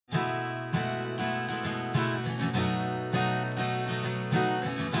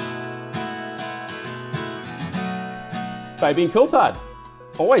Fabian Coulthard.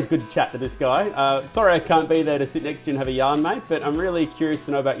 Always good to chat to this guy. Sorry I can't be there to sit next to you and have a yarn, mate, but I'm really curious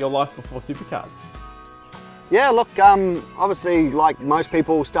to know about your life before supercars. Yeah, look, obviously, like most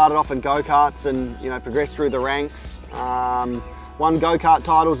people, started off in go-karts and, progressed through the ranks. Won go-kart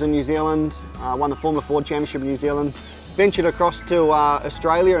titles in New Zealand, won the Formula Ford Championship in New Zealand. Ventured across to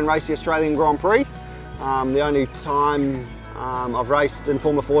Australia and raced the Australian Grand Prix. The only time I've raced in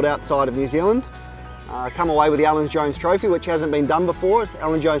Formula Ford outside of New Zealand. Come away with the Alan Jones Trophy, which hasn't been done before.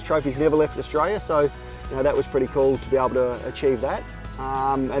 Alan Jones Trophy's never left Australia, so that was pretty cool to be able to achieve that.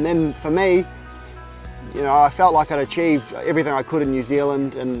 And then for me, I felt like I'd achieved everything I could in New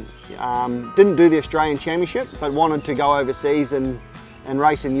Zealand and didn't do the Australian Championship, but wanted to go overseas and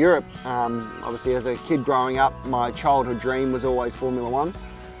race in Europe. Obviously, as a kid growing up, my childhood dream was always Formula One.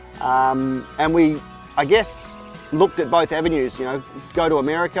 And we, I guess, looked at both avenues, go to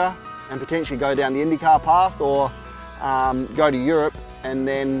America and potentially go down the IndyCar path, or go to Europe and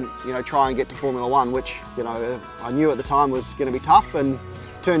then try and get to Formula One, which I knew at the time was going to be tough and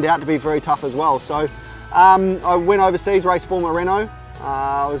turned out to be very tough as well. So I went overseas, raced Formula Renault.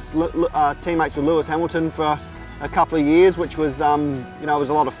 I was teammates with Lewis Hamilton for a couple of years, which was was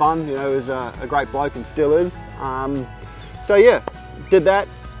a lot of fun. He was a great bloke and still is. So yeah, did that.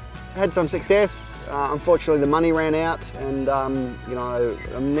 Had some success. Unfortunately, the money ran out, and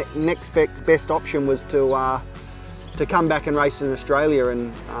next best option was to come back and race in Australia.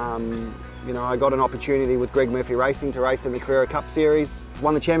 And I got an opportunity with Greg Murphy Racing to race in the Carrera Cup Series.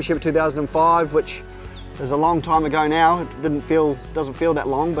 Won the championship in 2005, which is a long time ago now. It doesn't feel that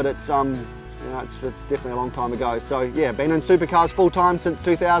long, but it's it's definitely a long time ago. So yeah, been in supercars full time since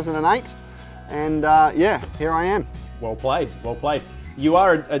 2008, and yeah, here I am. Well played, well played. You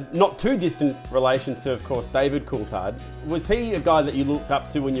are a not too distant relation to, of course, David Coulthard. Was he a guy that you looked up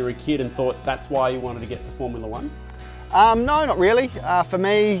to when you were a kid and thought that's why you wanted to get to Formula One? No, not really. For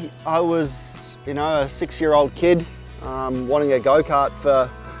me, I was, a 6-year-old kid wanting a go-kart for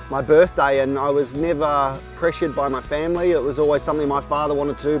my birthday, and I was never pressured by my family. It was always something my father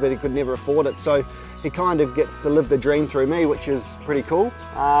wanted to do, but he could never afford it. So he kind of gets to live the dream through me, which is pretty cool.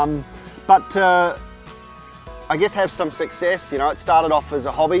 I guess have some success. It started off as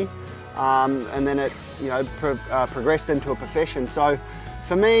a hobby, and then it's progressed into a profession. So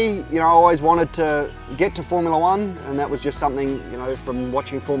for me, I always wanted to get to Formula One, and that was just something from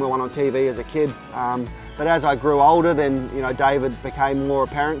watching Formula One on TV as a kid. But as I grew older, then David became more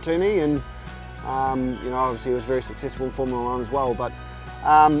apparent to me, and obviously he was very successful in Formula One as well. But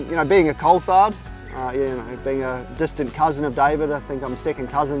being a Coulthard, being a distant cousin of David, I think I'm second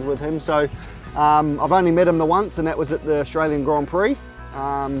cousins with him. So I've only met him the once, and that was at the Australian Grand Prix.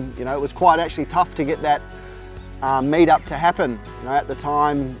 It was quite actually tough to get that meet-up to happen. At the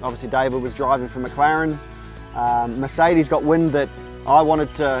time, obviously David was driving for McLaren. Mercedes got wind that I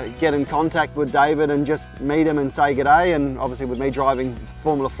wanted to get in contact with David and just meet him and say g'day, and obviously with me driving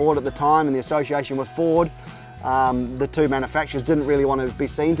Formula Ford at the time and the association with Ford, the two manufacturers didn't really want to be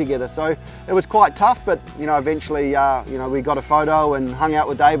seen together. So it was quite tough, but eventually we got a photo and hung out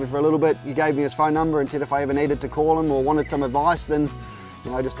with David for a little bit. He gave me his phone number and said if I ever needed to call him or wanted some advice, then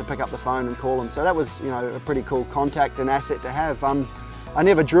just to pick up the phone and call him. So that was a pretty cool contact and asset to have. I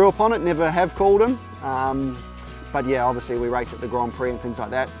never drew upon it, never have called him. But yeah, obviously we race at the Grand Prix and things like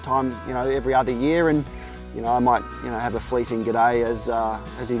that every other year, and I might have a fleeting g'day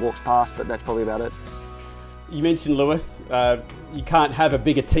as he walks past, but that's probably about it. You mentioned Lewis. You can't have a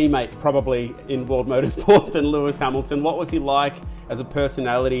bigger teammate probably in world motorsport than Lewis Hamilton. What was he like as a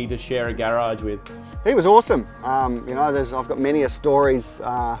personality to share a garage with? He was awesome. I've got many stories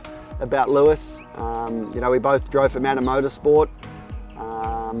about Lewis. We both drove for Manor Motorsport.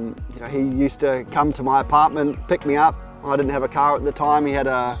 He used to come to my apartment, pick me up. I didn't have a car at the time. He had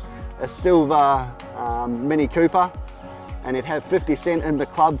a silver Mini Cooper, and it had 50 Cent in the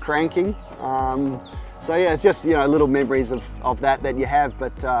club cranking. So yeah, it's just little memories of that you have.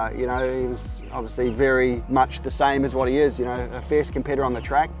 But he was obviously very much the same as what he is. A fierce competitor on the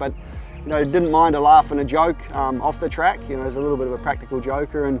track, but didn't mind a laugh and a joke off the track. He's a little bit of a practical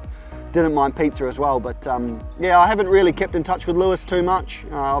joker, and didn't mind pizza as well. But yeah, I haven't really kept in touch with Lewis too much.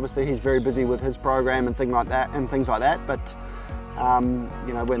 Obviously he's very busy with his program and things like that. But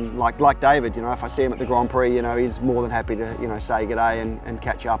when like David, if I see him at the Grand Prix, he's more than happy to say g'day and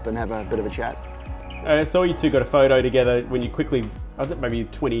catch up and have a bit of a chat. I saw you two got a photo together when you quickly, I think maybe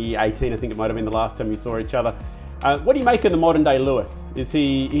 2018, I think it might have been the last time you saw each other. What do you make of the modern day Lewis?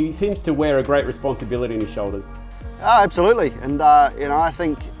 He seems to wear a great responsibility on his shoulders. Oh, absolutely, and I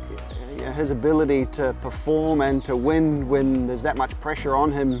think his ability to perform and to win when there's that much pressure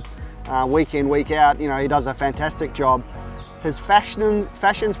on him week in, week out, he does a fantastic job. His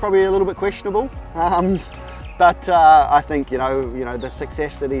fashion's probably a little bit questionable, but I think you know the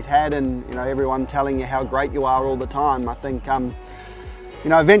success that he's had, and everyone telling you how great you are all the time. I think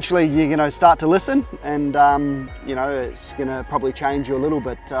eventually you're going to start to listen, and it's going to probably change you a little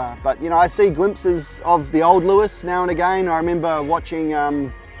bit. But I see glimpses of the old Lewis now and again. I remember watching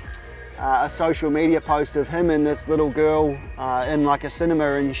a social media post of him and this little girl in like a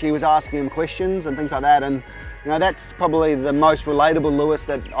cinema, and she was asking him questions and things like that. And that's probably the most relatable Lewis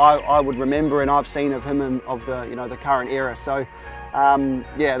that I would remember, and I've seen of him of the the current era. So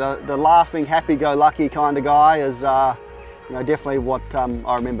yeah, the laughing, happy-go-lucky kind of guy is definitely what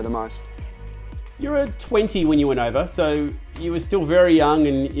I remember the most. You were 20 when you went over, so you were still very young,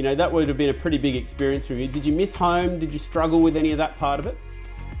 and that would have been a pretty big experience for you. Did you miss home? Did you struggle with any of that part of it?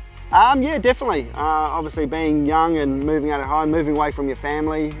 Yeah, definitely. Obviously being young and moving out of home, moving away from your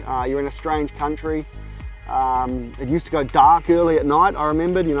family, you're in a strange country. It used to go dark early at night. I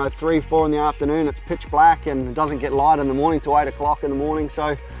remembered, 3, 4 in the afternoon, it's pitch black and it doesn't get light in the morning till 8 o'clock in the morning.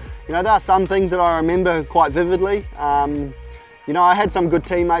 So, there are some things that I remember quite vividly. I had some good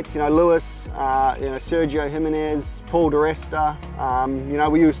teammates, Lewis, Sergio Jimenez, Paul Di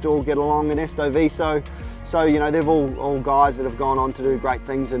Resta. We used to all get along in Esto Viso. So, they're all guys that have gone on to do great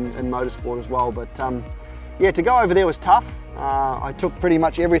things in motorsport as well. But yeah, to go over there was tough. I took pretty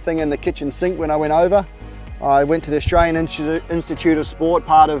much everything in the kitchen sink when I went over. I went to the Australian Institute of Sport,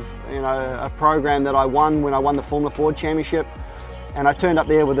 part of a program that I won when I won the Formula Ford Championship. And I turned up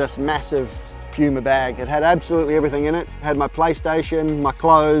there with this massive Puma bag. It had absolutely everything in it. It had my PlayStation, my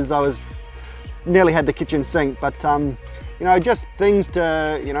clothes. I nearly had the kitchen sink, but just things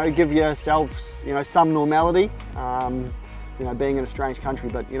to give yourselves some normality. Being in a strange country,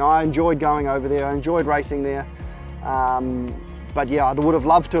 but I enjoyed going over there. I enjoyed racing there. But yeah, I would have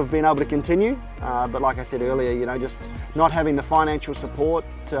loved to have been able to continue. But like I said earlier, just not having the financial support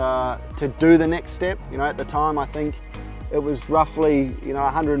to do the next step. At the time, I think it was roughly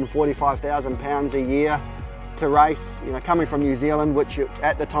 £145,000 a year to race. Coming from New Zealand, which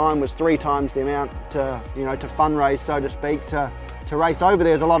at the time was 3 times the amount to to fundraise, so to speak, to race over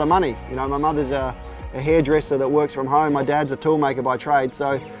there is a lot of money. My mother's a hairdresser that works from home. My dad's a toolmaker by trade,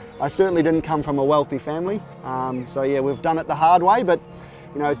 so I certainly didn't come from a wealthy family. So yeah, we've done it the hard way, but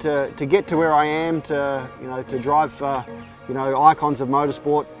to get to where I am, to drive for icons of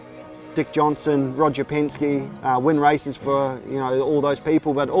motorsport, Dick Johnson, Roger Penske, win races for all those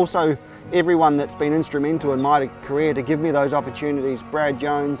people, but also everyone that's been instrumental in my career to give me those opportunities, Brad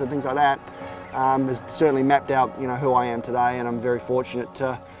Jones and things like that, has certainly mapped out who I am today, and I'm very fortunate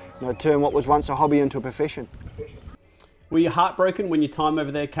to turn what was once a hobby into a profession. Were you heartbroken when your time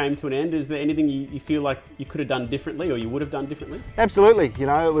over there came to an end? Is there anything you feel like you could have done differently, or you would have done differently? Absolutely.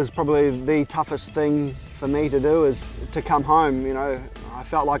 It was probably the toughest thing for me to do, is to come home. I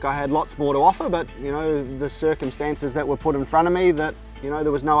felt like I had lots more to offer, but the circumstances that were put in front of me, that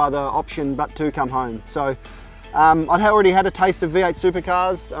there was no other option but to come home. So I'd already had a taste of V8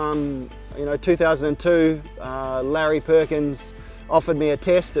 supercars. 2002, Larry Perkins offered me a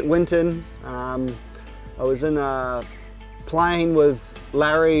test at Winton. I was in a plane with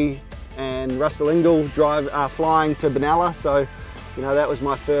Larry and Russell Ingall flying to Benalla, so that was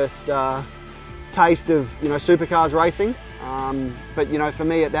my first taste of supercars racing. But for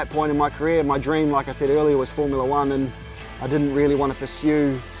me at that point in my career, my dream, like I said earlier, was Formula One, and I didn't really want to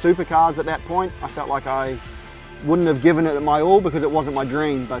pursue supercars at that point. I felt like I wouldn't have given it my all because it wasn't my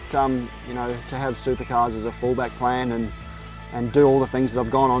dream, but to have supercars as a fallback plan and do all the things that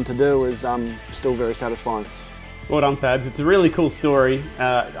I've gone on to do is still very satisfying. Well done, Fabs. It's a really cool story.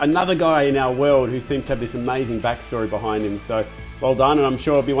 Another guy in our world who seems to have this amazing backstory behind him. So well done, and I'm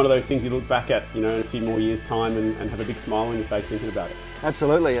sure it'll be one of those things you look back at in a few more years' time and have a big smile on your face thinking about it.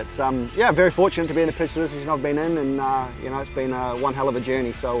 Absolutely. It's yeah, very fortunate to be in the position I've been in, and it's been one hell of a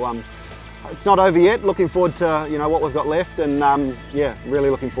journey. So it's not over yet. Looking forward to what we've got left, and yeah, really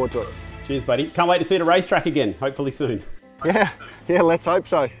looking forward to it. Cheers, buddy. Can't wait to see the racetrack again. Hopefully soon. Yeah, let's hope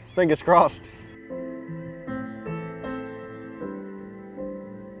so. Fingers crossed.